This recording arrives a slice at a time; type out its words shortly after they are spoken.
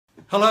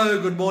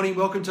Hello, good morning.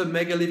 Welcome to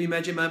Mega Living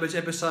Magic Moments,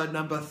 episode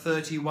number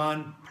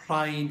 31,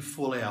 Playing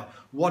Full Out.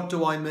 What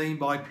do I mean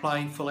by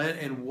playing full out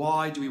and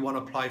why do we want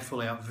to play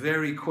full out?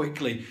 Very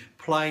quickly,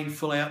 playing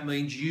full out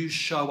means you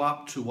show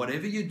up to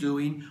whatever you're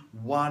doing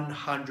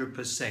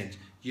 100%.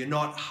 You're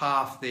not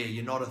half there,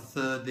 you're not a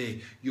third there.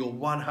 You're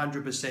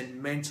 100%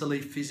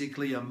 mentally,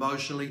 physically,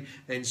 emotionally,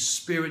 and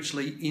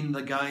spiritually in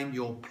the game.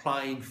 You're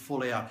playing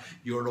full out.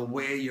 You're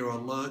aware, you're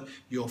alert,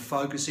 you're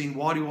focusing.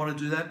 Why do you want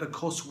to do that?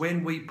 Because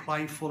when we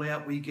play full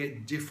out, we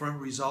get different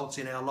results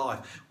in our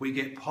life. We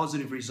get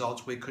positive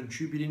results. We're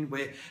contributing,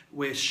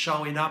 we're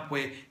showing up,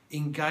 we're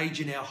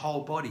engaging our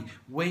whole body.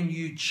 When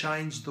you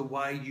change the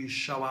way you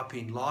show up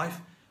in life,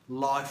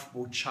 life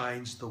will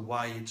change the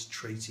way it's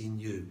treating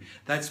you.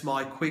 That's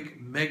my quick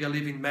Mega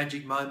Living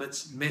Magic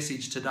Moments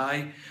message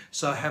today.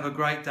 So have a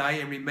great day,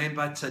 and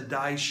remember,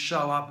 today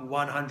show up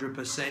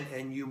 100%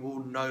 and you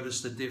will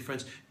notice the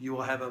difference. You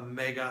will have a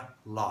mega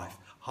life.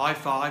 High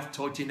five.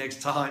 Talk to you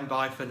next time.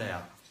 Bye for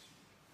now.